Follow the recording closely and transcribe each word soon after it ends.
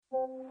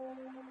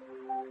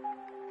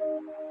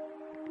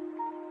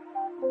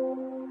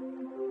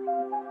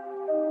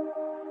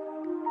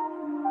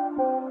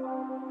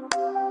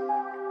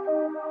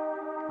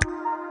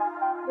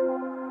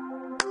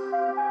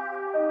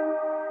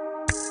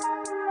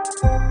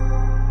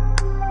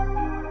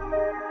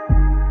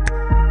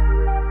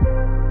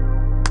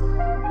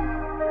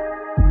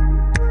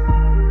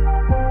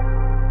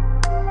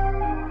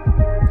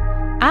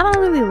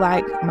really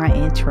like my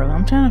intro.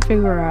 I'm trying to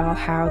figure out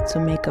how to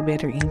make a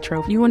better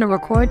intro. You want to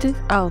record this?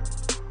 Oh,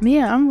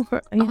 yeah, I'm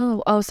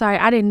recording. Oh, sorry.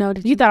 I didn't know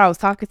that You thought I was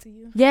talking to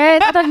you?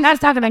 Yes, I thought you was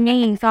talking to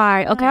me.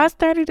 Sorry. Okay. I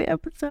started the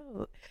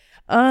episode.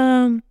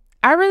 I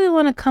really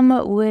want to come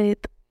up with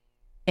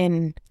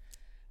an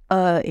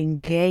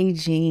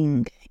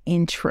engaging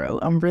intro.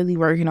 I'm really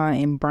working on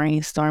it and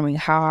brainstorming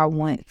how I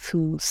want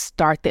to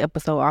start the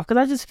episode off,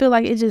 because I just feel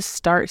like it just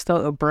starts so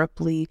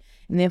abruptly,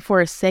 and then for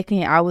a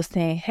second I was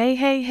saying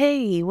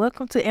hey,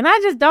 welcome to, and I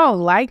just don't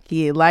like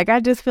it. Like,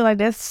 I just feel like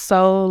that's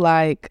so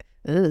like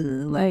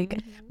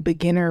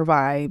beginner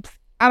vibes.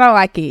 I don't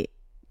like it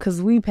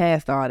because we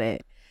passed all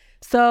that.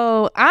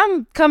 So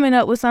I'm coming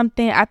up with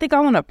something. I think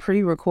I want to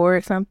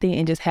pre-record something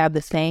and just have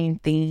the same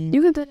thing.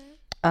 You can do that.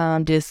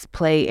 Just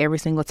play every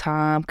single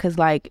time, because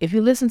like if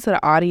you listen to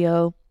the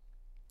audio,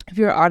 if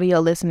you're an audio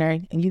listener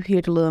and you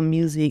hear the little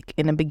music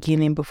in the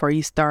beginning before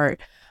you start,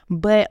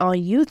 but on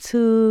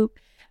YouTube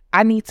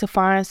I need to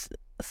find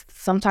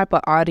some type of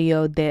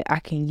audio that I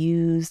can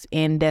use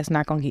and that's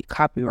not gonna get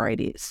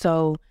copyrighted.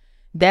 So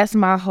that's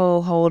my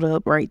whole hold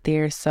up right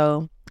there.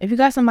 So if you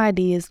got some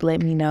ideas,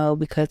 let me know,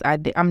 because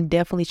I'm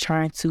definitely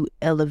trying to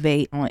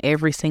elevate on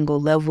every single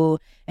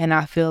level, and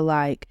I feel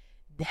like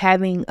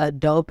having a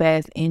dope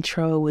ass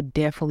intro would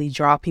definitely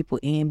draw people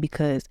in,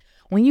 because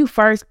when you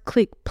first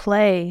click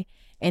play,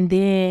 and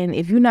then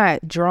if you're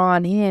not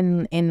drawn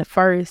in the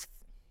first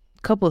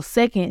couple of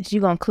seconds,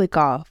 you're gonna click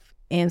off.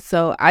 And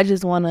so I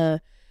just want to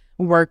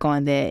work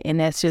on that, and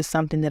that's just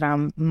something that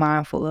I'm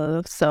mindful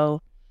of.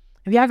 So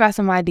if y'all got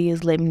some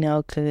ideas, let me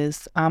know,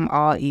 because I'm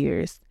all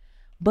ears.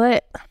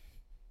 But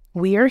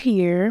we are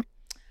here.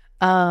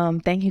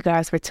 Thank you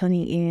guys for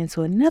tuning in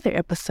to another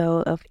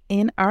episode of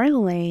In Our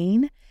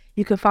Lane.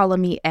 You can follow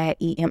me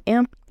at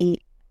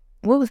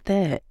what was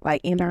that? Like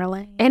In Our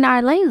Lane? In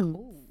Our Lane.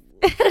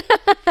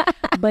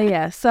 But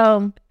yeah,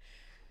 so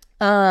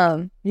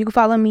you can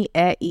follow me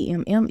at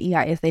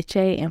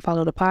EMMEISHA and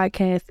follow the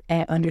podcast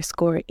at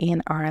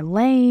 _In Our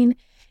Lane.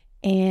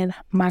 And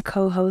my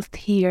co-host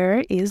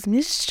here is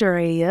Miss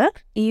Drea.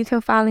 You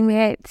can follow me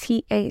at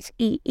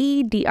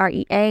THEEDREA,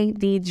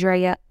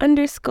 Drea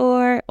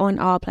 _ on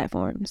all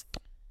platforms.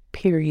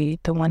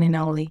 Period. The one and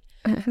only.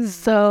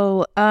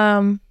 So,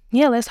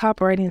 yeah, let's hop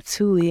right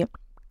into it.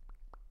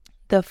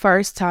 The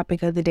first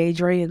topic of the day,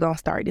 Drea gonna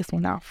start this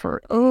one out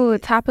for. Oh,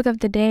 topic of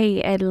the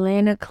day: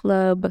 Atlanta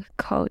club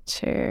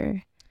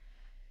culture.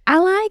 I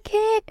like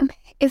it.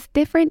 It's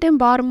different than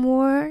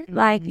Baltimore.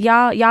 Like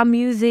y'all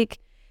music.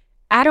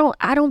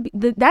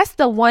 That's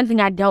the one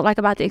thing I don't like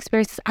about the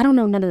experience. I don't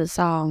know none of the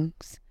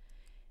songs.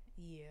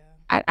 Yeah.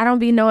 I don't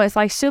be knowing. It's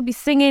like she'll be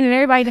singing and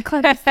everybody in the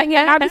club is singing.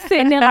 I'll be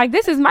sitting there like,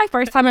 this is my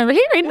first time ever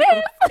hearing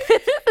this.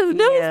 This is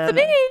news to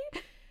me.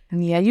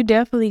 Yeah, you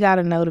definitely got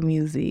to know the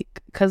music.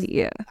 Because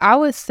I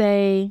would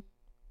say,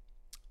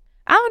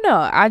 I don't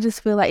know. I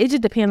just feel like it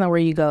just depends on where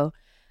you go.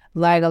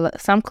 Like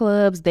some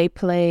clubs, they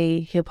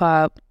play hip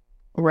hop,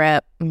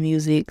 rap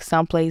music.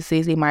 Some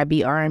places it might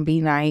be R&B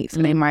nights,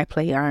 and they might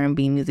play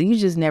R&B music. You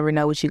just never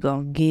know what you're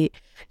gonna get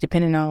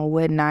depending on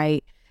what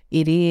night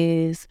it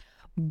is.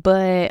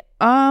 But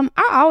I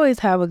always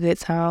have a good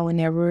time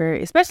whenever,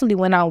 especially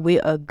when I'm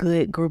with a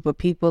good group of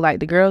people. Like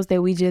the girls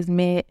that we just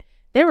met,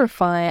 they were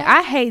fun.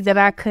 I hate that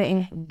I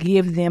couldn't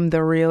give them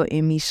the real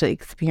Amisha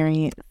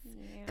experience,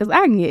 because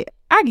I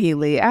get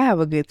lit. I have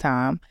a good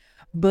time,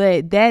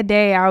 but that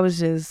day I was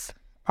just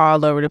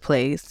all over the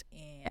place.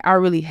 I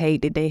really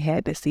hate that they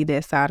had to see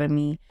that side of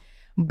me,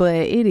 but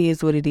it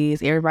is what it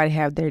is. Everybody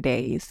have their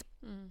days.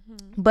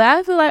 But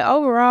I feel like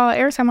overall,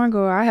 every time I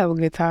go, I have a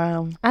good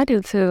time. I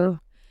do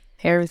too.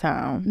 Every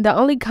time. The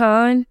only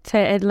con to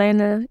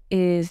Atlanta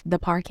is the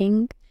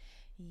parking.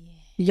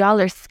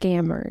 Y'all are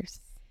scammers,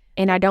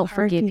 and I don't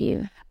forgive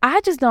you. I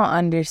just don't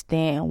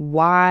understand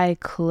why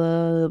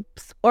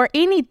clubs or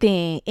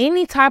anything,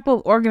 any type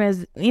of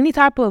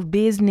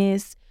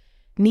business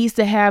needs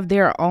to have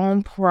their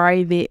own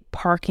private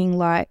parking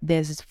lot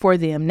that's for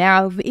them.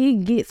 Now, if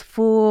it gets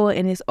full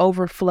and it's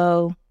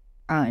overflow,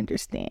 I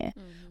understand.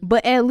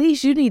 But at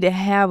least you need to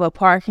have a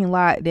parking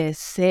lot that's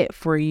set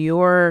for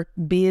your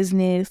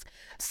business,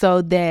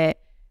 so that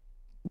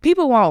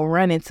people won't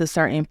run into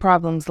certain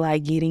problems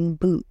like getting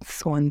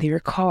boots on their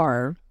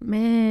car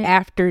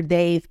after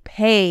they've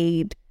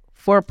paid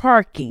for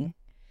parking.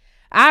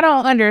 I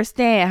don't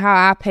understand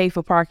how I pay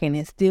for parking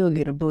and still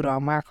get a boot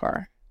on my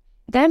car.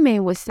 That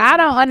man was. I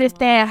don't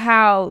understand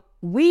how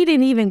we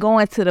didn't even go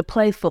into the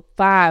place for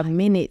 5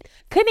 minutes.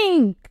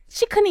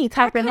 She couldn't even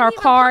type in her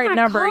card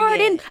number yet. I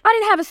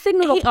didn't have a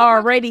signal. He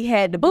already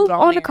had the boot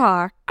on the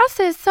car. I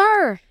said,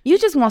 sir, you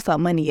just want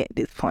some money at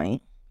this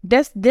point.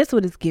 That's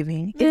what it's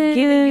giving. It's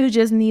giving you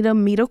just need to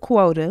meet a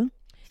quota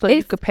so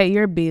you could pay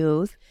your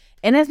bills.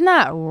 And it's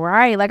not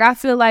right. Like, I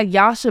feel like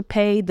y'all should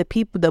pay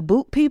the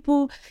boot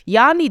people.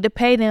 Y'all need to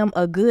pay them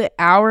a good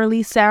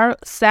hourly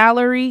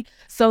salary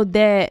so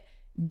that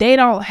they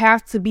don't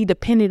have to be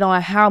dependent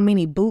on how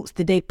many boots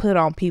did they put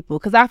on people.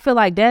 Because I feel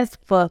like that's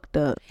fucked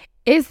up.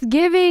 It's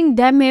giving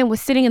that man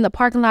was sitting in the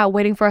parking lot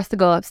waiting for us to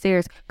go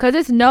upstairs. Because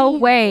there's no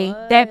way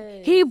that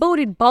he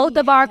booted both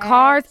of our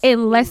cars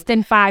in less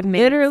than 5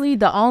 minutes. Literally,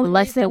 the only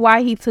reason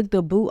why he took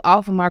the boot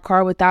off of my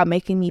car without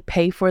making me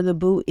pay for the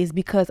boot is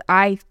because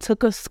I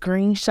took a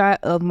screenshot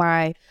of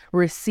my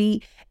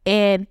receipt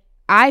and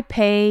I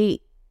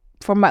paid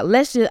for my,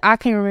 I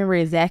can't remember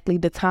exactly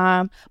the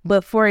time,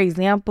 but for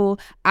example,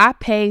 I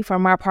paid for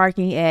my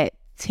parking at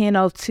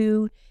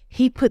 10:02.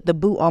 He put the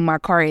boot on my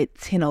car at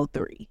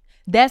 10:03.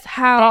 That's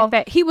how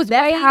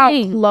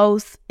how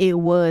close it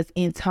was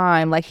in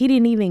time. Like, he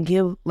didn't even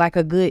give like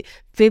a good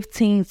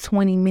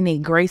 15-20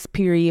 minute grace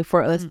period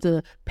for us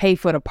to pay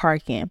for the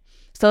parking.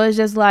 So it's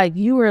just like,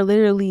 you were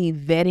literally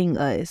vetting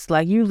us.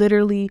 Like, you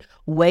literally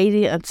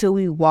waited until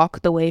we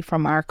walked away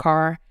from our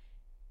car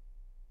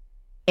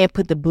and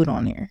put the boot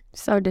on there.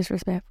 So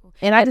disrespectful.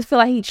 And I just feel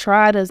like he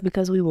tried us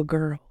because we were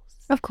girls.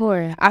 Of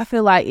course. I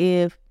feel like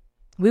if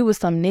we were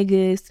some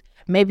niggas,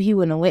 maybe he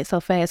wouldn't have went so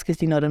fast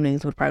because, you know, them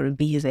niggas would probably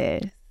beat his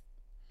ass.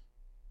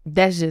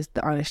 That's just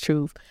the honest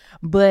truth.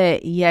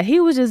 But yeah, he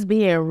was just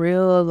being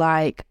real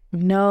like,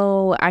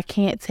 no, I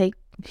can't take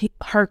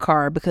her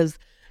car because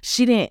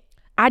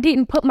I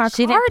didn't put my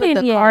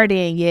card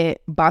in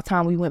yet by the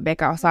time we went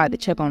back outside to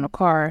check on the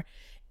car.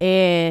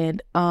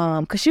 And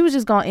because she was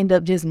just gonna end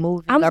up just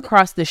moving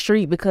across the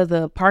street because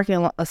the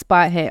parking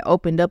spot had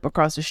opened up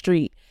across the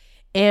street.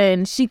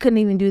 And she couldn't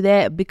even do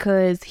that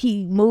because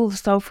he moved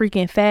so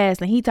freaking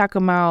fast. And he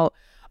talking about,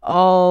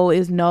 oh,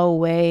 it's no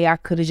way I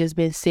could have just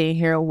been sitting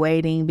here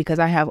waiting because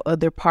I have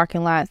other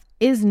parking lots.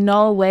 It's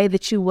no way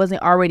that you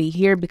wasn't already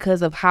here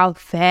because of how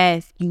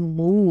fast you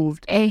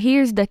moved. And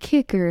here's the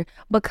kicker,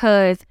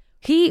 because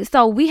we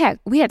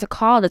had to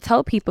call the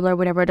tow people or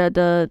whatever,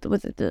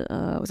 what's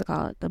it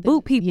called, the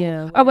boot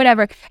people or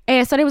whatever.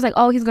 And so they was like,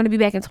 oh, he's gonna be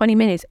back in 20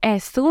 minutes.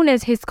 As soon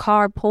as his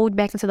car pulled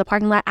back into the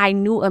parking lot, I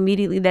knew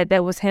immediately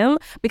that was him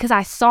because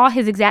I saw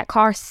his exact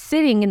car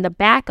sitting in the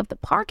back of the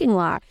parking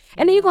lot.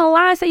 And then you gonna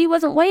lie and say you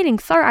wasn't waiting?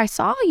 Sir, I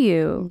saw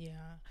you.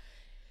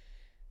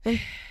 Yeah,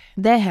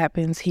 that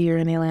happens here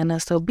in Atlanta.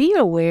 So be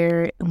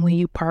aware when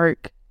you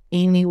park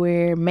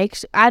anywhere. Make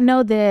sure, I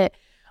know that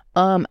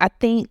I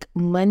think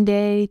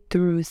Monday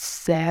through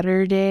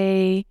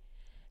Saturday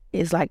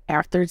is like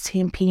after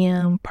 10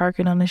 p.m.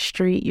 parking on the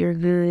street, you're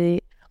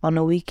good. On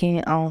the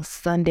weekend, on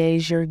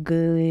Sundays, you're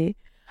good.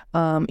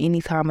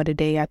 Any time of the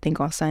day, I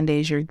think on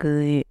Sundays, you're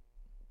good.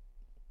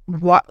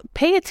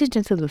 Pay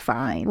attention to the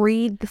signs.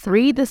 Read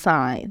the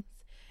signs.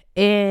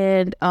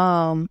 And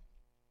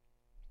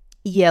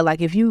yeah,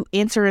 like if you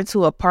enter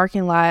into a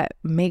parking lot,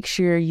 make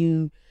sure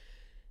you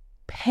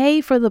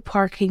pay for the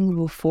parking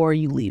before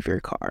you leave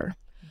your car.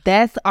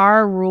 That's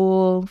our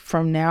rule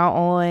from now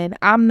on.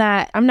 I'm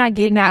not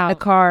getting out of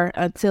the car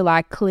until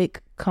I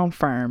click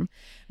confirm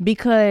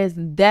because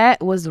that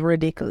was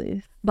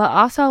ridiculous. But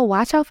also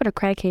watch out for the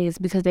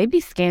crackheads because they be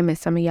scamming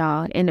some of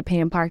y'all into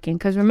paying parking.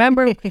 Because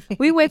remember,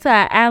 we went to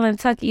an Allen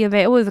Tucky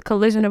event. It was a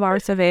collision of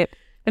arts event.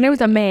 And there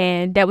was a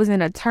man that was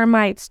in a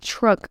termites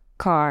truck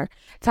car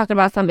talking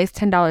about something. It's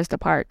 $10 to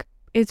park.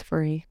 It's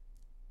free.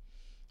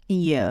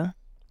 Yeah.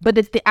 But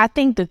I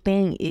think the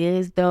thing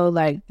is, though,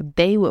 like,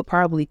 they would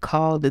probably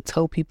call the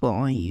tow people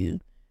on you.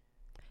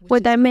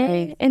 With that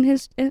man and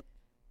his...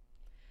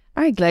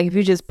 Like, if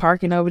you're just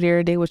parking over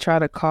there, they would try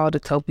to call the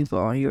tow people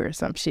on you or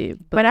some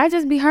shit. But I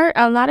just be hurt.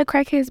 A lot of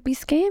crackheads be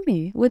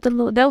scamming.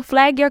 They'll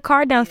flag your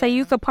car down, say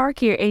you could park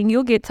here, and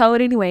you'll get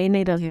towed anyway, and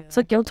they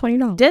took your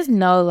 $20. Just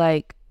know,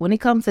 like, when it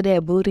comes to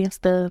that booty and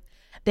stuff,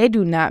 they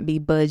do not be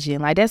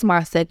budging. Like, that's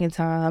my second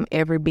time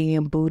ever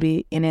being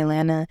booted in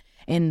Atlanta.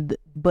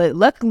 But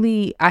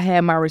luckily I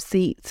had my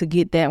receipt to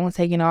get that one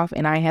taken off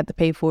and I had to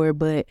pay for it.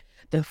 But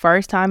the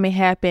first time it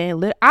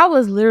happened, I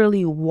was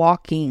literally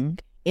walking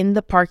in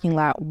the parking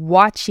lot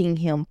watching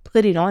him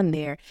put it on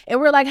there. And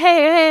we're like,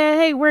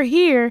 hey, we're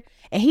here.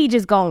 And he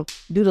just gonna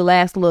do the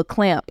last little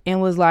clamp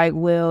and was like,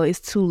 well,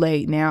 it's too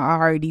late now. I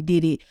already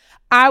did it.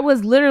 I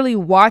was literally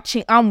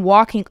watching. I'm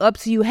walking up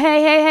to you.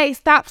 Hey,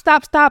 stop.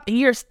 And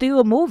you're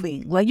still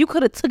moving. Like, you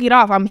could have took it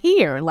off. I'm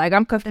here. Like,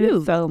 I'm confused.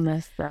 It's so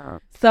messed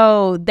up.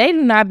 So they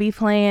do not be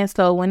playing.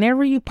 So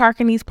whenever you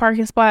park in these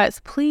parking spots,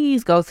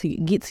 please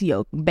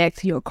get back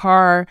to your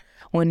car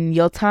when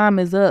your time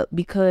is up,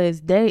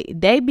 because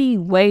they be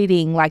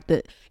waiting. Like,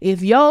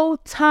 if your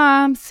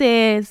time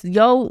says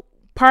your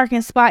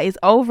parking spot is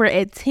over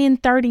at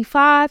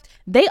 10:35,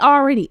 they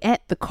already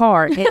at the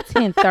car at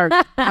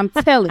 10:30. I'm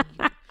telling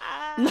you.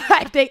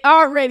 Like, they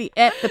already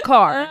at the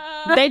car.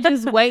 They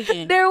just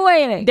waiting.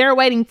 They're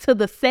waiting till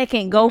the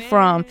second go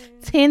from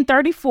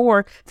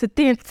 10:34 to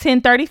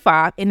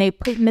 10:35, and they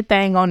putting the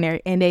thing on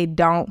there, and they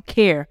don't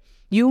care.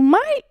 You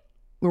might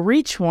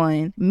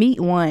meet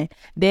one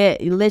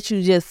that let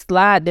you just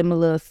slide them a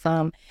little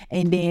something,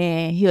 and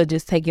then he'll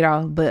just take it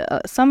off.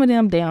 But some of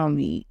them, they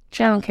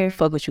don't care,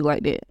 fuck with you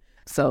like that.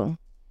 So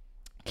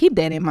keep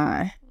that in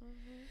mind.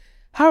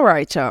 All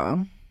right,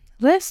 y'all.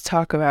 Let's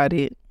talk about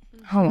it.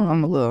 Hold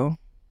on,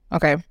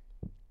 okay.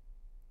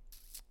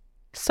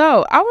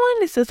 So I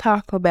wanted to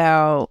talk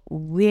about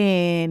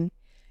when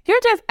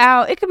You're just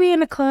out. It could be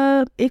in a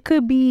club. It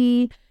could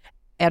be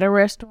at a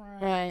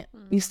restaurant.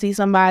 You see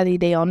somebody,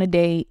 they on a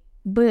date,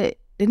 but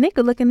the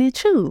nigga looking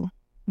at you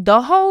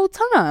the whole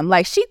time.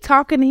 Like, she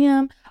talking to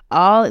him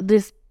all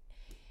this.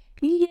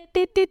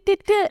 But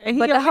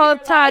the whole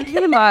time, he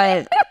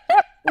like,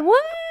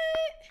 what?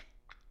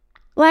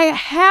 Like,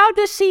 how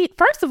does she,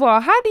 first of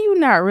all, how do you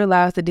not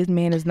realize that this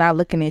man is not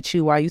looking at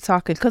you while you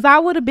talking? Because I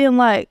would have been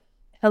like,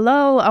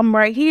 hello, I'm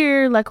right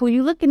here. Like, who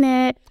you looking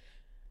at?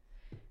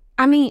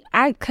 I mean,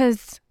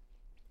 because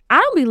I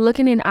don't be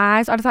looking in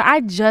eyes all the time.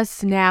 I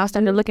just now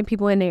started looking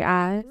people in their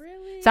eyes.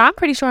 Really? So I'm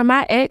pretty sure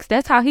my ex,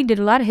 that's how he did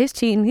a lot of his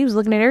cheating. He was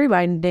looking at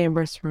everybody in the damn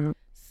restroom.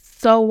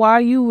 So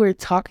while you were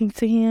talking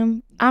to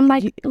him, I'm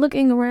like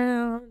looking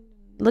around,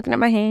 looking at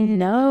my hand.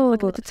 no,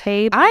 looking at the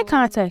table. eye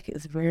contact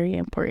is very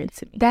important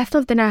to me. That's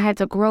something I had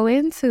to grow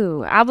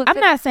into. I'm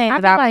not saying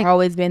that I've like,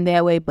 always been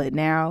that way, but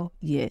now,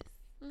 yes.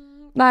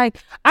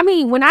 like, I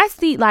mean, when I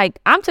see, like,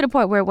 I'm to the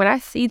point where when I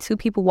see two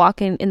people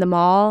walking in the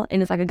mall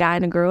and it's like a guy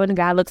and a girl and the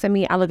guy looks at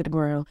me, I look at the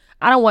girl.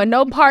 I don't want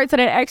no parts of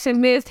that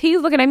action missed.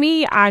 He's looking at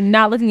me. I'm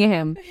not looking at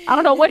him. I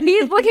don't know what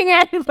he's looking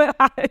at, but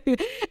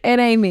it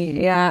ain't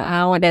me. Yeah, I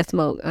don't want that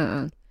smoke.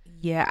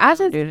 Yeah, I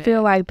just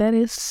feel like that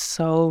is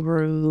so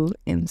rude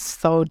and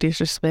so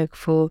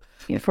disrespectful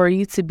for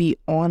you to be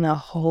on a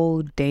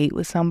whole date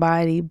with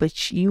somebody,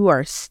 but you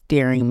are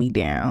staring me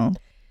down.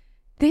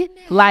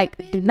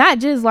 Like, not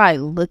just like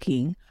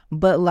looking,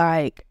 but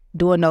like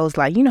doing those,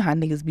 like, you know how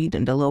niggas be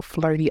doing the little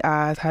flirty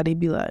eyes, how they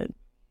be like.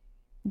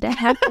 That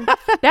happened.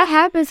 That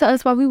happened to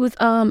us while we was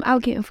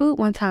out getting food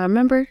one time.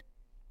 Remember?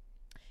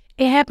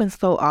 It happens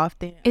so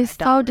often. It's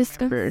so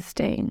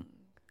disgusting.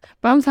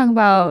 But I'm talking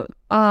about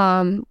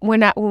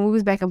when we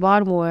was back in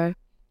Baltimore,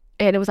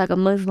 and it was like a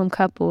Muslim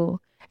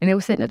couple, and they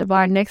were sitting at the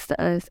bar next to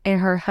us,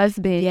 and her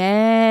husband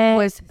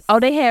was.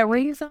 Oh, they had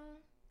rings on?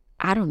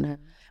 I don't know.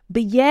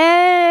 But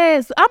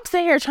yes, I'm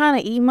sitting here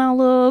trying to eat my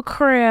little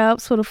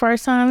crabs for the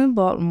first time in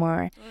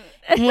Baltimore.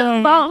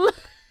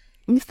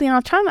 You see,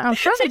 I'm trying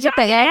to get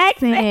the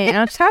accent.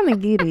 I'm trying to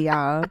get it,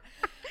 y'all.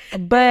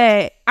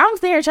 But I'm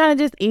sitting here trying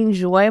to just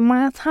enjoy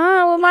my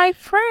time with my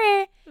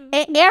friend.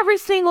 And every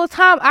single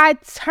time I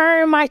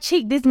turn my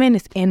cheek, this man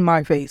is in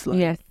my face. Like.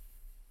 Yes.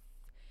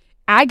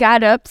 I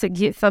got up to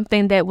get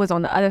something that was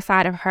on the other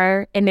side of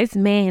her, and this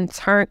man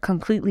turned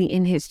completely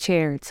in his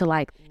chair to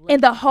like.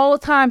 And the whole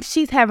time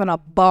she's having a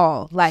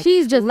ball. Like,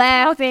 she's just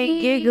laughing,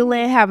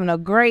 giggling, having a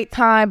great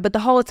time. But the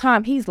whole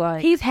time he's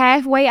like. He's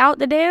halfway out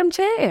the damn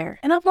chair.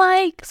 And I'm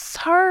like,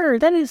 sir,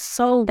 that is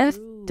so That's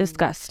rude.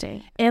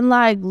 Disgusting. And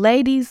like,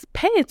 ladies,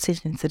 pay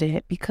attention to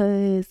that,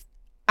 because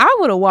I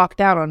would have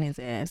walked out on his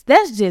ass.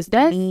 That's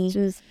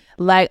me.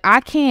 Like, I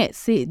can't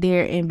sit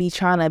there and be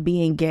trying to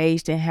be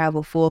engaged and have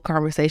a full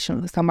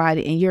conversation with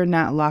somebody and you're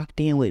not locked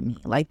in with me.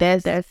 Like,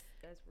 that's rude.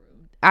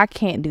 I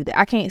can't do that.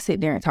 I can't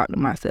sit there and talk to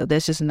myself.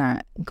 That's just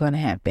not gonna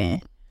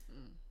happen.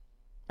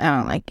 I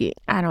don't like it.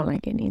 I don't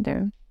like it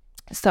either.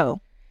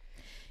 So,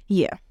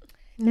 yeah.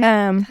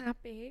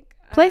 Topic.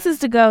 Places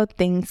to go,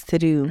 things to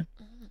do.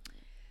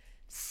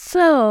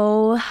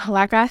 So,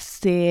 like I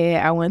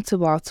said, I went to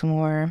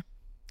Baltimore.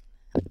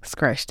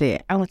 Scratch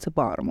that. I went to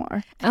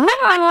Baltimore.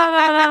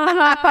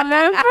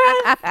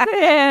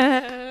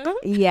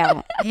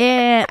 Yeah.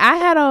 And I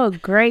had a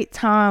great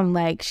time.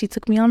 Like, she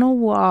took me on a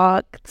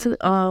walk to,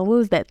 what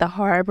was that? The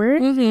harbor.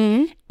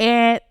 Mm-hmm.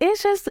 And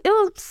it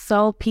was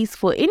so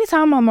peaceful.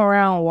 Anytime I'm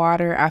around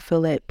water, I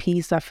feel at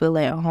peace. I feel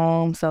at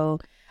home. So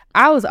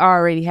I was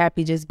already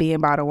happy just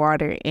being by the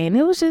water. And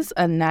it was just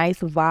a nice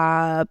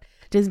vibe.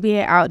 Just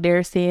being out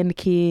there, seeing the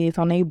kids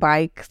on their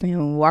bikes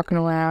and walking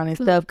around and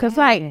stuff. Because,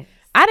 like,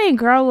 I didn't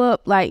grow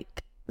up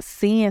like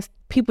seeing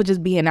people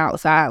just being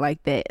outside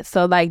like that.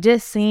 So like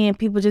just seeing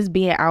people just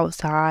being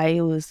outside,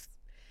 it was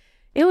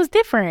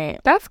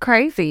different. That's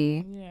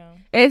crazy. Yeah.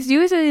 It's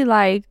usually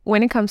like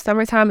when it comes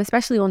summertime,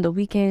 especially on the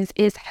weekends,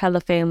 it's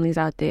hella families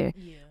out there.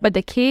 Yeah. But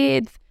the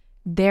kids,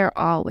 they're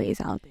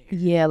always out there.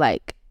 Yeah,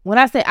 like when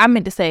I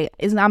meant to say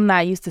I'm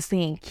not used to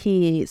seeing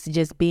kids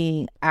just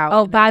being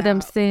out by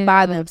themselves.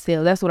 By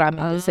themselves. That's what I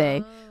meant to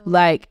say.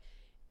 Like,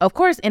 of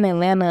course in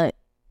Atlanta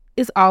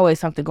it's always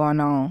something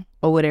going on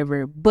or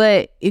whatever.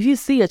 But if you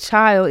see a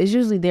child, it's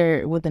usually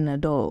there with an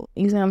adult.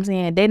 You see what I'm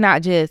saying?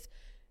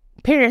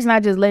 Parents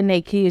not just letting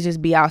their kids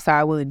just be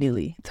outside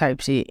willy-nilly type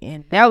shit.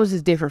 And that was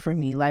just different for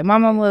me. Like, my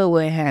mama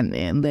wouldn't have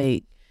that.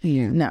 Like,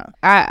 no.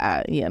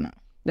 No.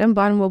 Them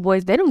Baltimore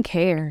boys, they don't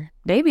care.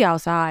 They be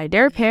outside.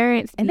 Their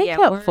parents. And they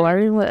kept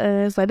flirting with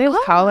us. Like, they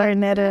was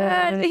hollering at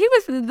us.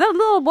 The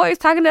little boy was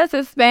talking to us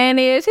in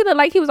Spanish. He looked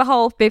like he was a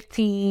whole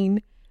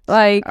 15.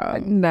 Like,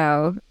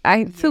 no, I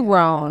ain't too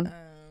wrong.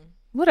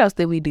 What else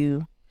did we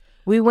do?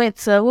 We went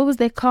to, what was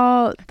that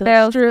called? The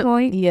Fells strip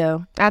Point. Yeah.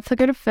 I took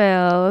her to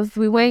Fells.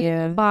 We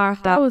went bar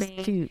hopping. That was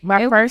cute.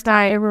 My first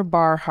time ever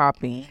bar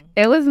hopping.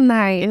 It was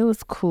nice. It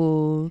was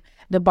cool.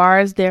 The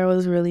bars there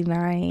was really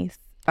nice.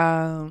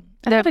 I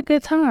had a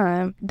good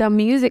time. The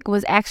music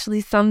was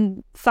actually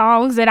some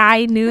songs that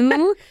I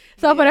knew.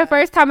 So for the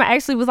first time, I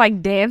actually was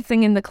like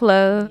dancing in the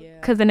club.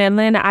 Because in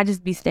Atlanta, I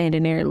just be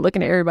standing there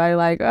looking at everybody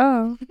like,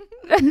 oh.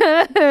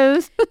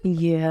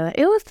 Yeah,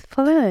 it was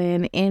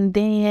fun. And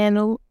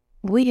then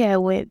we had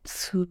went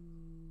to.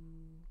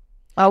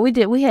 Oh, we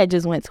did. We had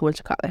just went to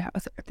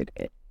house after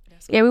that.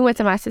 Yeah, we went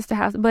to my sister's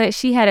house, but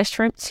she had a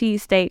shrimp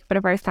cheesesteak for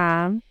the first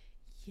time.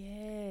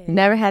 Yeah.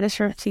 Never had a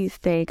shrimp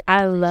cheesesteak.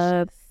 I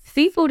love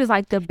seafood is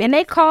like the And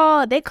they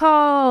call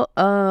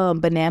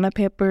banana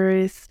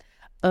peppers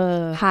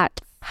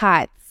hot.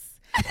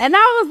 And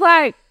I was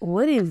like,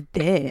 what is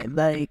that?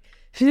 Like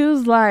she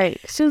was like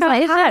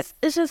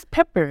it's just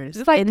peppers.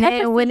 It's like and pepper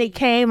then when it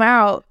came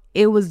out,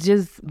 it was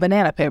just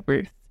banana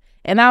peppers.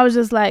 And I was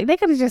just like, they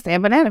could have just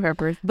said banana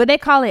peppers, but they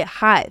call it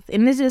hot.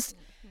 And it's just,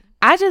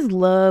 I just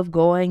love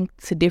going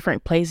to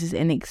different places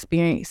and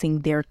experiencing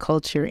their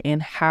culture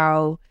and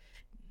how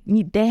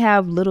they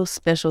have little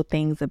special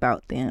things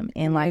about them.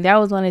 And like, that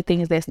was one of the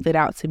things that stood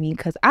out to me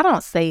because I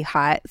don't say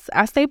hots,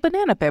 I say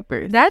banana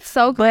peppers. That's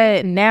so good.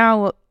 But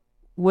now,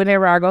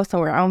 whenever I go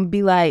somewhere, I'm gonna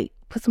be like,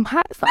 put some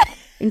hot sauce.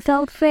 It's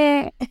so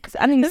fair.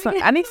 I need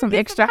some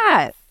extra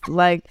hot.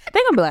 Like,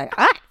 they're gonna be like,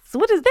 hot?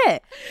 What is that?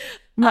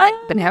 I'm like,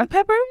 banana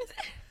peppers?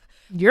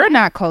 You're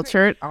not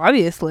cultured,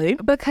 obviously.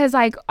 Because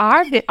like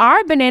our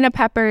banana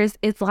peppers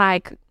is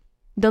like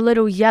the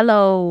little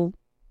yellow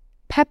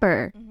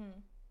pepper.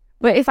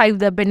 But it's like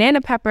the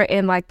banana pepper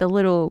and like the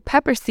little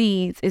pepper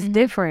seeds is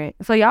different.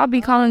 So y'all be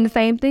calling the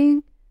same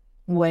thing?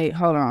 Wait,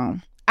 hold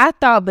on. I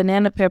thought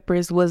banana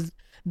peppers was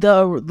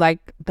the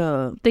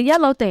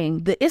yellow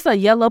thing. It's a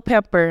yellow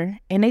pepper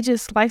and they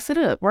just slice it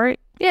up, right?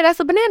 Yeah,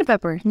 that's a banana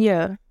pepper.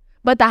 Yeah.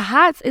 But the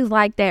hots is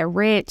like that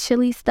red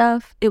chili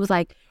stuff. It was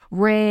like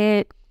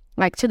red,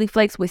 like chili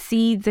flakes with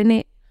seeds in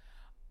it.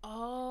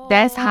 Oh,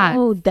 that's hot.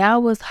 Oh, that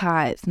was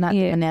hot, not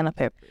banana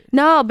peppers.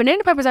 No,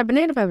 banana peppers are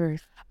banana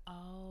peppers.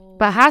 Oh,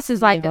 but hots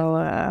is like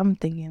I'm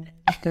thinking.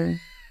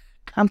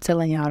 I'm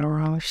telling y'all the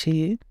wrong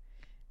shit.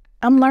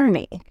 I'm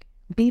learning.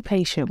 Be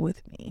patient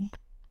with me.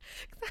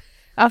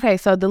 Okay,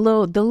 so the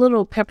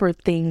little pepper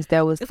things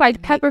that was, it's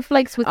like pepper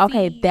flakes with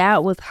seeds.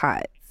 That was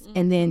hot,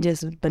 and then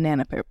just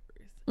banana peppers.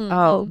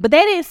 Oh, but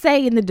they didn't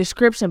say in the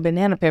description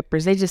banana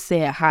peppers. They just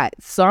said hot.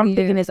 So I'm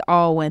thinking it's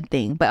all one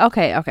thing. But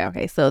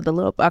okay. So the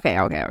little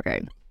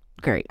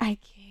great. I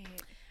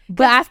can't.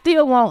 But I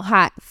still want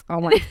hots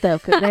on my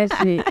stuff because that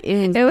shit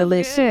is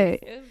delicious.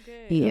 It was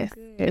good. Yes,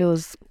 it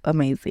was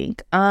amazing.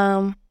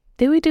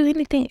 Did we do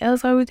anything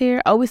else over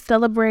there? Oh, we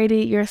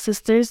celebrated your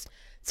sister's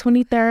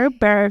 23rd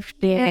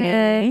birthday.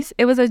 Yes.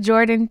 It was a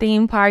Jordan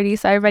theme party,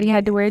 so everybody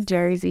had to wear a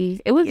jersey.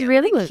 It was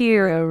really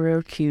cute.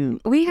 Real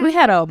cute. We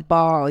had a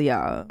ball,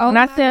 y'all. Oh, when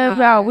I said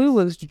about, we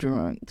was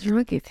drunk.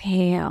 Drunk as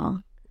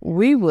hell.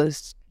 We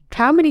was.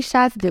 How many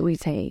shots did we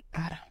take? I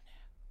don't know.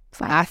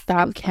 I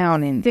stopped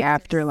counting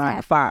after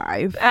like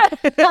 5. And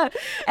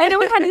then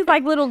we had these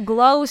like little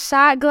glow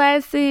shot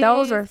glasses.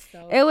 Those are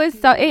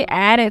it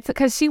added to,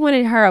 because she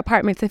wanted her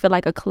apartment to feel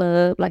like a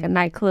club, like a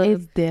nightclub.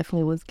 It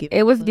definitely was giving.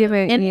 It was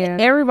giving,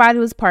 and everybody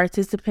was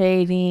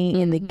participating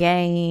in the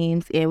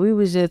games, and we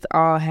was just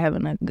all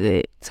having a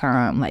good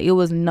time. Like, it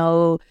was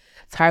no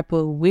type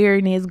of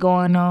weirdness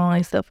going on,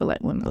 except for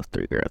like one of those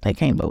 3 girls. They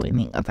came but with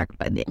me. I'll talk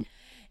about that.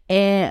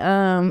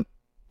 And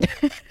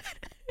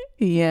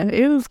yeah,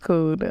 it was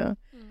cool though.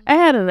 I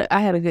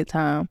had a good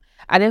time.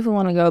 I definitely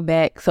want to go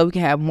back so we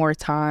can have more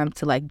time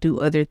to like do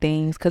other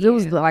things, because it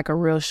was like a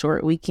real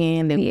short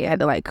weekend and we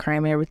had to like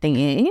cram everything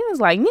in. And it was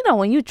like,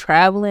 when you're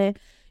traveling,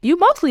 you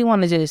mostly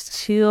want to just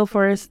chill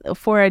for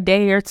a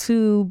day or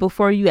two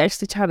before you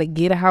actually try to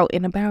get out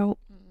and about.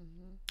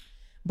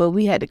 But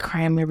we had to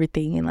cram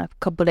everything in like a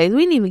couple of days.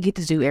 We didn't even get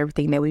to do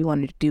everything that we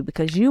wanted to do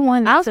because I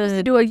was supposed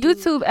to do a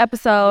YouTube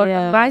episode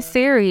of my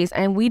series,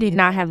 and we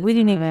didn't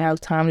even have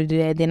time to do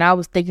that. Then I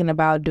was thinking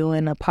about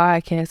doing a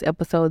podcast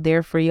episode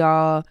there for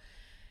y'all.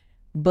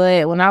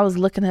 But when I was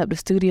looking up the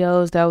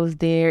studios that was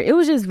there, it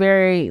was just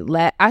very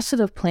I should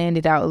have planned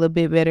it out a little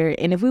bit better.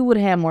 And if we would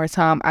have had more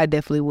time, I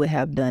definitely would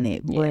have done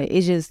it. But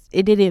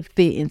it didn't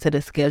fit into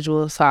the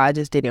schedule, so I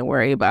just didn't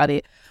worry about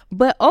it.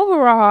 But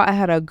overall, I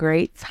had a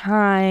great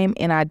time,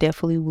 and I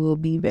definitely will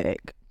be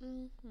back.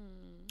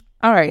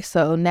 All right,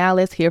 so now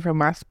let's hear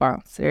from our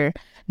sponsor,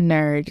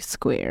 Nerd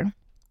Square.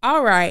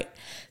 All right,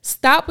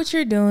 stop what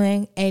you're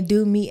doing and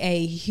do me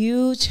a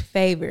huge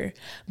favor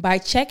by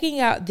checking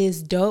out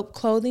this dope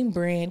clothing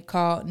brand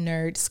called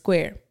Nerd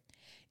Square.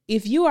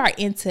 If you are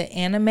into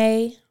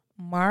anime,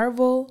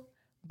 Marvel,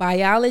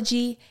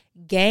 biology,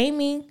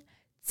 gaming,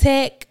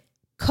 tech,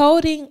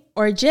 coding,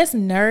 or just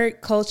nerd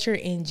culture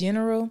in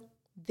general,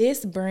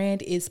 this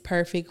brand is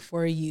perfect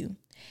for you.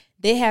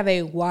 They have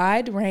a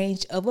wide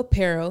range of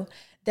apparel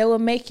that will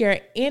make your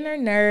inner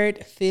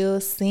nerd feel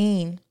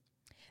seen.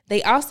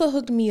 They also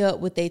hooked me up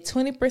with a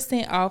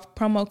 20% off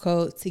promo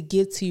code to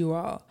give to you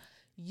all.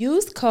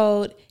 Use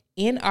code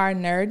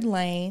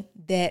NRNerdLane,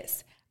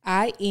 that's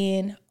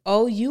INOURNERDLANE,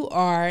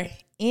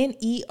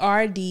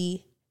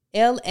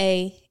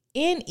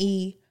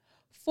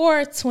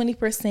 for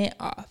 20%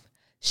 off.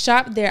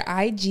 Shop their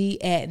IG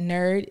at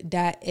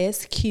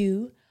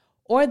nerd.sq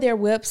or their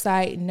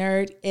website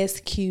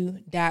nerdsq.com.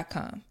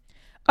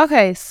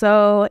 Okay,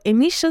 so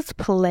Anisha's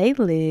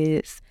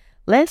playlist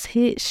let's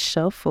hit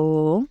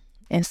shuffle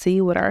and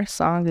see what our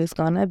song is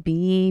gonna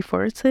be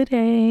for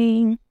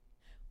today.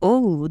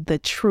 Oh, The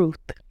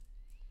Truth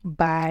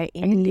by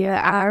India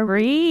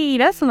Ari.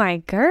 That's my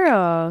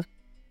girl.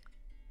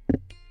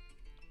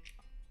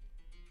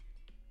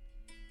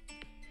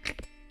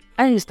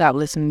 I need to stop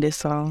listening to this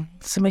song.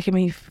 It's making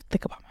me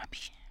think about my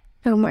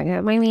man. Oh my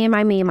God. My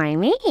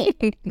me.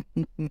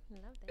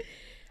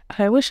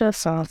 Okay, what's your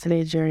song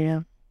today,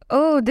 Juria?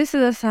 Oh, this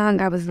is a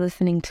song I was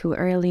listening to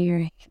earlier.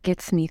 It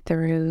gets me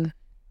through.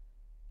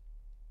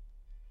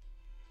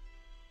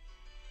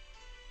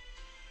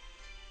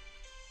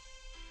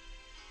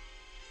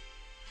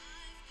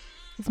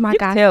 It's my You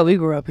guy. can tell we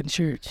grew up in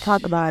church.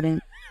 Talk about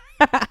it.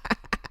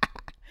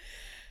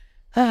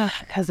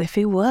 Because if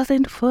it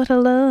wasn't for the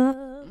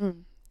love.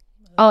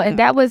 Oh, and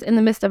that was In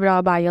the Midst of It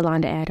All by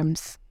Yolanda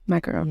Adams, my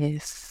girl.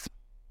 Yes.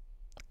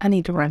 I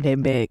need to run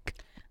that back.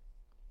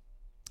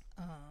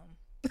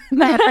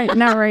 Not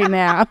right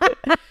now.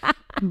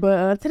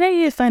 But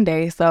today is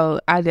Sunday,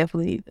 so I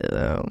definitely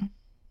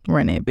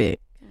run that back.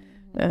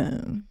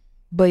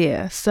 But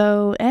yeah,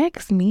 so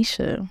ask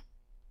Misha,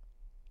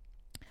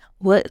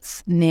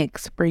 what's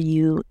next for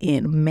you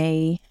in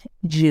May,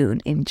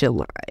 June, and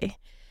July?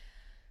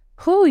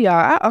 Who, y'all?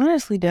 I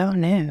honestly don't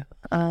know.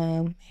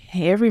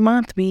 Every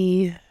month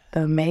be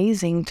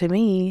amazing to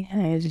me.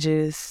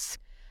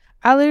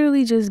 I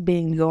literally just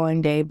been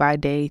going day by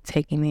day,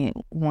 taking it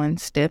one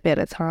step at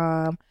a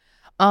time.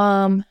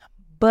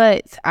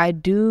 But I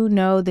do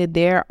know that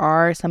there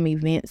are some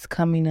events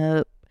coming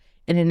up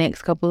in the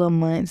next couple of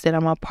months that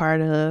I'm a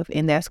part of,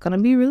 and that's gonna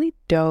be really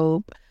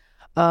dope.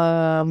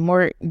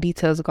 More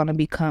details are gonna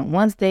be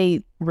once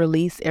they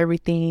release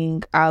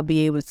everything. I'll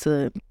be able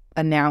to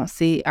announce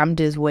it. I'm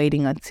just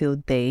waiting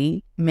until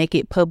they make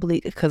it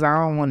public because I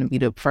don't want to be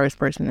the first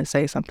person to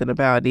say something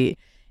about it,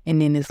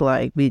 and then it's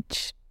like,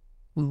 bitch,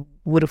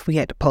 what if we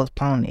had to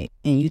postpone it?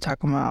 And you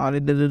talking about all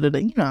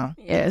the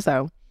yeah.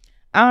 So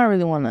I don't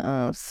really want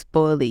to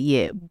spoil it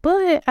yet,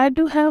 but I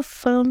do have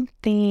some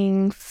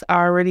things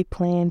already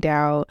planned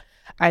out.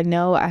 I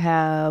know I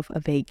have a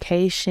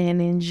vacation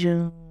in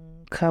June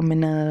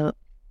coming up.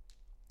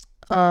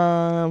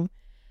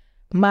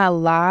 My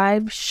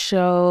live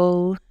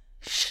show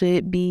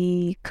should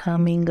be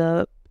coming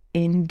up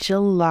in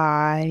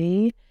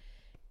July.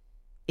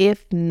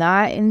 If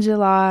not in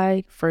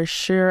July, for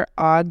sure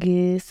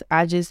August.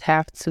 I just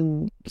have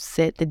to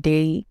set the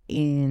date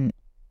and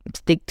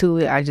stick to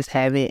it. I just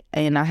haven't,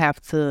 and I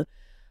have to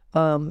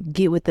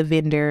get with the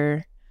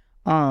vendor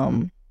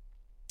and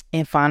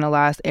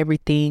finalize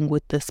everything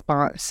with the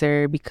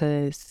sponsor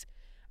because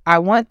I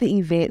want the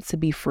event to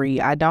be free.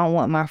 I don't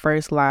want my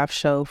first live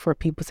show for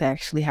people to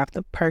actually have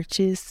to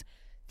purchase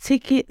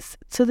tickets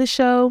to the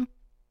show.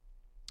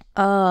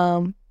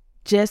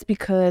 Just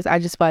because I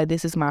just feel like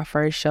this is my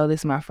first show.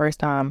 This is my first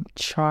time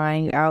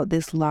trying out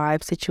this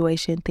live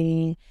situation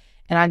thing.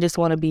 And I just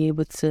want to be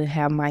able to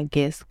have my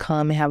guests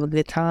come and have a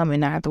good time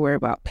and not have to worry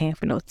about paying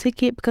for no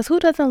ticket because who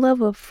doesn't love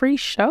a free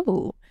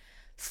show?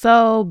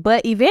 So,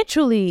 but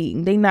eventually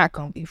they not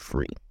going to be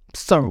free.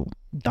 So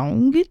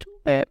don't get too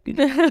happy.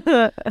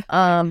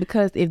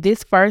 Because if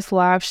this first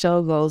live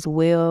show goes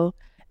well,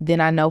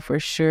 then I know for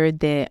sure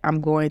that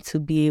I'm going to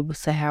be able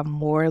to have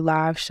more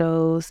live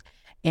shows.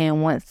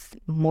 And once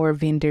more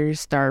vendors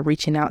start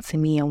reaching out to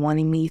me and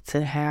wanting me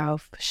to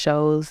have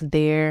shows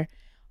there,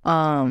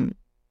 then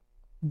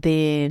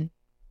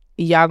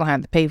y'all gonna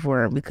have to pay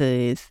for it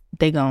because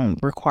they gonna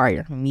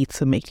require me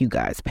to make you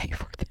guys pay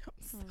for them.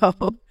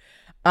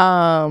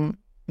 So,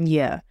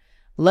 yeah.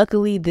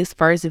 Luckily, this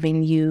first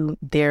venue,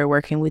 they're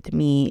working with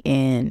me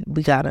and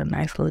we got a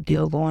nice little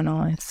deal going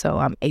on. So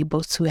I'm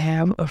able to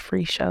have a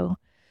free show.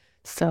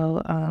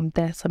 So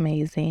that's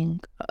amazing.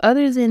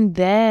 Other than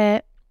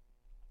that,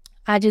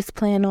 I just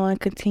plan on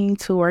continuing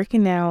to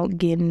working out,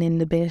 getting in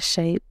the best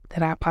shape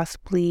that I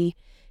possibly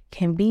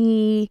can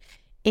be.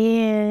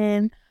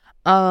 And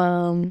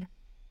I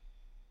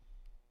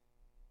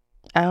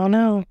don't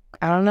know.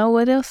 I don't know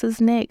what else is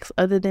next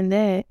other than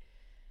that.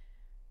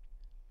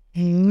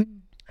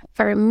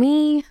 For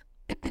me,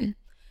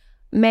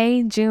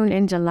 May, June,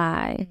 and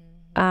July.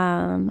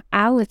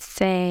 I would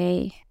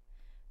say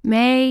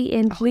May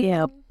and June.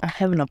 Yeah, I'm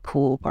having a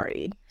pool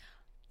party.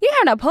 You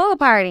having a pool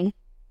party?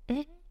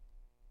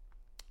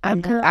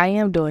 I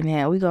am doing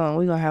that. We're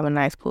gonna have a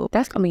nice pool.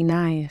 That's gonna be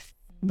nice.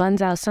 Buns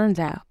out, suns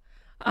out.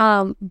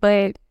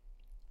 But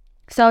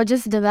so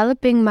just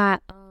developing my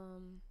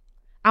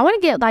I want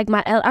to get like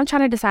I'm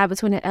trying to decide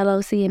between an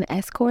LLC and an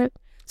S corp.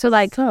 So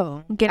like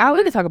we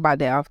can talk about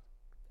that.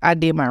 I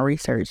did my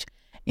research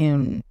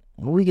and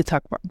we could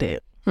talk about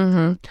that.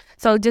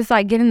 So just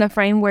like getting the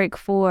framework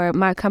for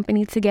my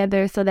company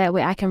together so that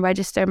way I can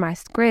register my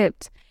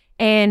script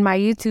and my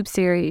YouTube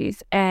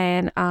series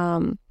and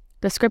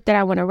the script that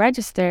I want to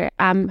register,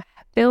 I'm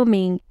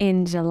filming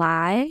in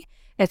July.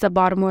 It's a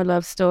Baltimore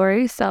love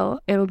story, so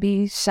it'll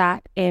be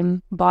shot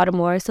in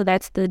Baltimore. So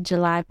that's the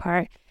July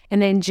part.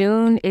 And then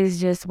June is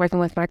just working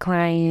with my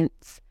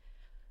clients,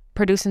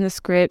 producing the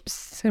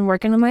scripts, and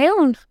working on my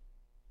own.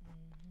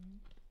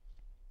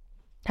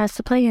 That's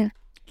the plan.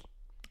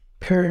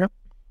 Per.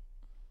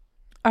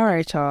 All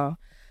right, y'all.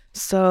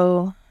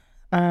 So,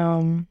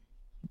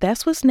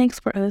 that's what's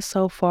next for us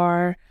so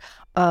far.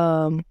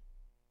 And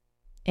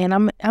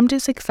I'm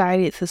just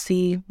excited to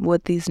see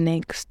what these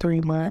next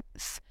 3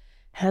 months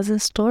has in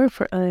store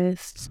for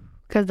us.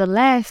 Because the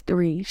last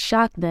 3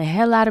 shocked the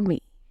hell out of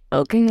me.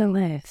 Okay, The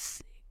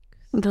last.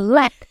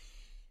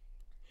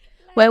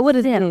 Wait, what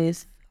is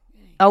this?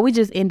 Oh, we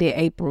just ended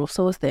April,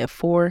 so it's that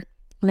 4.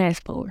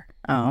 Last 4.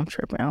 Oh, I'm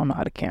tripping. I don't know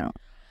how to count.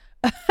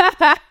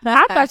 I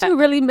thought you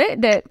really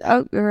meant that.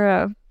 Oh,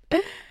 girl.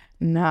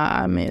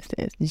 Nah, I missed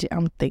it.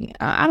 I'm thinking.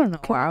 I don't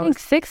know. I think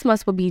 6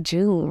 months will be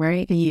June,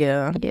 right?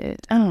 Yeah. Yeah.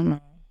 I don't know.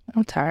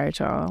 I'm tired,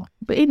 y'all.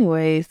 But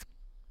anyways,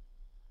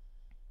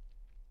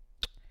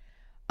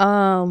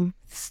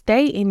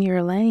 stay in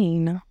your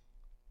lane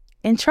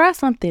and try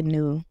something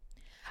new.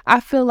 I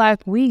feel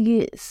like we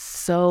get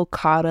so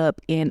caught up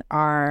in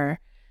our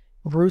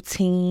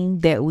routine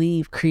that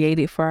we've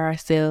created for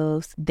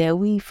ourselves that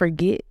we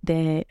forget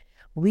that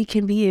we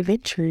can be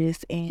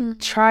adventurous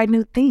and try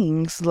new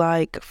things.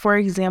 Like, for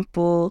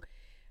example,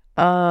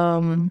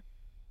 what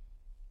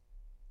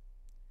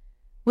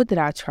did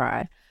I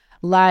try?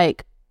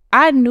 Like,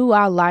 I knew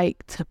I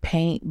liked to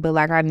paint, but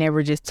like I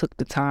never just took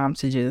the time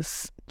to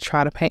just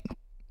try to paint.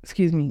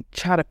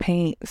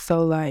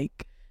 So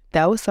like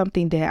that was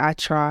something that I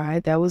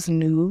tried that was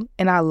new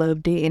and I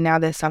loved it, and now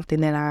that's something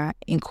that I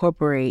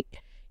incorporate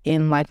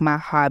in like my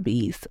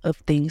hobbies of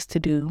things to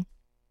do.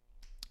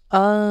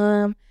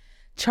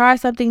 Try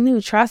something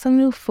new, try some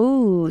new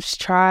foods,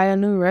 try a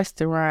new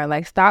restaurant.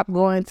 Like, stop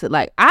going to,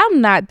 like, I'm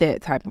not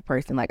that type of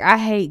person. Like, I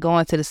hate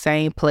going to the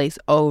same place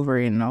over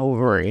and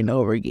over and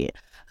over again.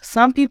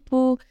 Some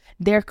people,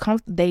 they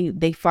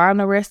find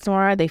a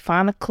restaurant, they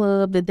find a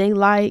club that they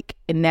like,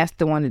 and that's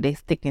the one that they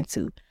sticking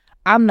to.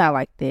 I'm not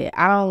like that.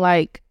 I don't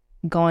like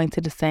going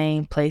to the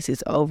same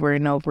places over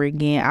and over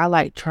again. I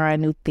like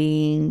trying new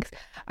things.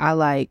 I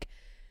like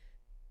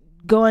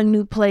going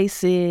new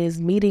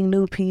places, meeting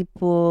new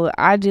people.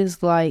 I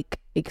just like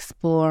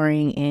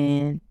exploring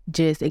and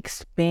just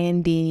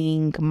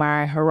expanding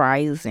my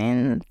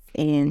horizons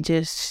and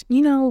just,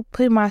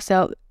 putting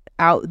myself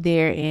out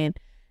there and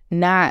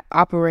not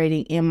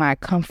operating in my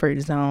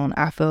comfort zone.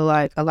 I feel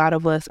like a lot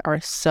of us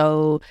are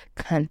so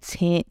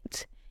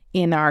content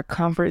in our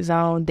comfort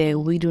zone that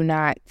we do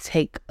not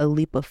take a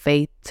leap of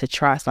faith to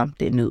try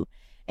something new.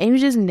 And you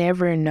just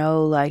never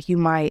know, like, you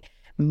might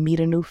meet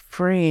a new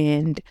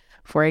friend.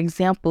 For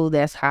example,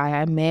 that's how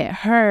I met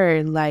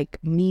her. Like,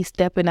 me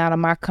stepping out of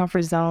my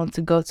comfort zone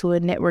to go to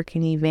a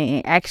networking event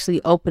and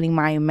actually opening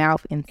my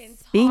mouth and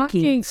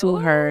speaking to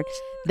her.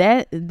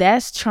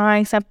 That's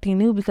trying something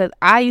new, because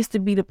I used to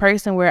be the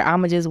person where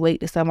I'ma just wait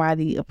till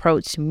somebody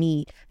approach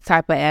me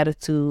type of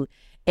attitude.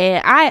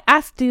 And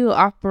I still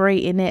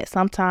operate in that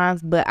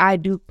sometimes, but I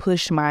do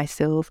push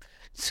myself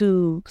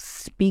to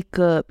speak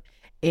up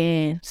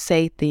and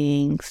say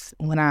things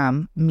when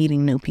I'm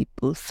meeting new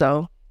people.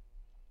 So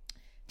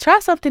try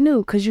something new,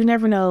 because you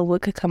never know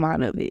what could come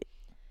out of it.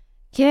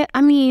 Yeah,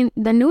 I mean,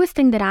 the newest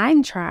thing that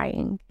I'm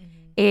trying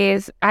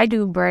is I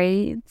do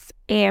braids.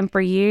 And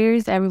for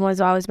years, everyone's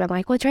always been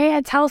like, well,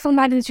 Drea, tell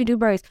somebody that you do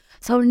braids.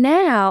 So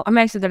now I'm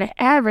actually going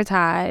to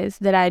advertise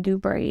that I do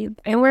braids.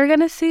 And we're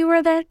going to see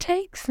where that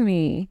takes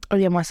me. Oh,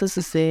 yeah, my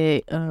sister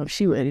said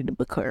she ready to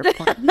book her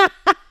appointment.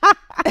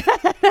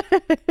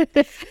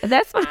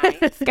 That's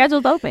fine.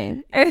 Schedule's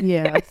open.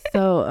 Yeah,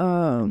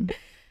 so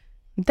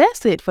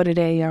that's it for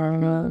today,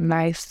 y'all.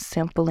 Nice,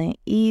 simple, and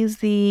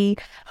easy.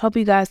 Hope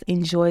you guys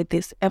enjoyed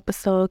this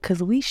episode,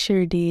 because we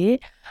sure did.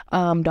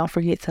 Don't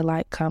forget to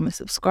like, comment,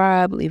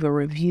 subscribe, leave a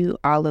review,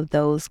 all of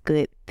those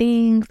good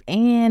things.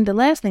 And the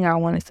last thing I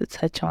wanted to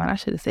touch on, I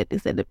should have said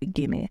this at the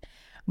beginning,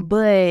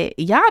 but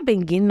y'all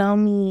been getting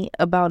on me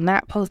about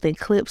not posting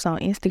clips on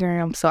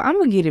Instagram, so I'm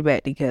gonna get it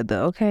back together,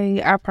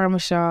 okay? I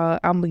promise y'all,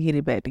 I'm gonna get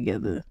it back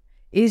together.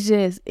 It's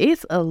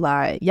a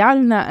lot. Y'all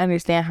do not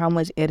understand how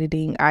much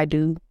editing I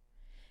do.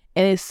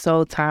 And it's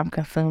so time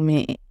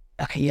consuming.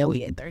 Okay, yeah,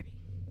 we at 30.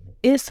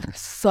 It's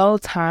so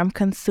time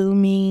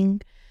consuming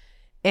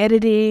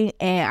editing,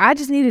 and I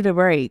just needed a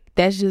break.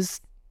 That's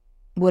just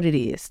what it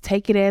is.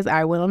 Take it as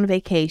I went on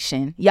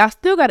vacation. Y'all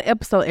still got an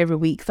episode every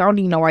week, so I don't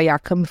even know why y'all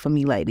coming for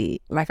me like that.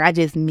 Like, I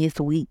just miss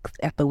weeks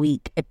after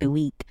week after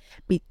week.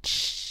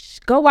 Bitch,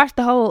 go watch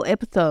the whole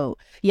episode.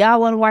 Y'all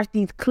want to watch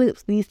these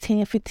clips, these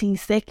 10, 15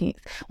 seconds,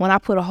 when I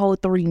put a whole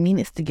 3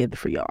 minutes together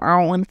for y'all.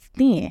 I don't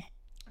understand.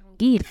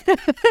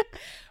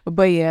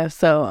 But yeah,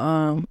 so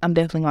I'm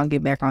definitely gonna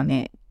get back on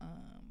that.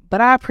 But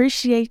I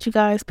appreciate you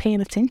guys paying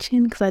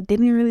attention, because I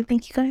didn't really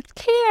think you guys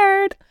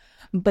cared.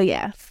 But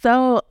yeah,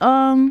 so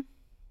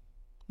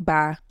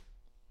bye.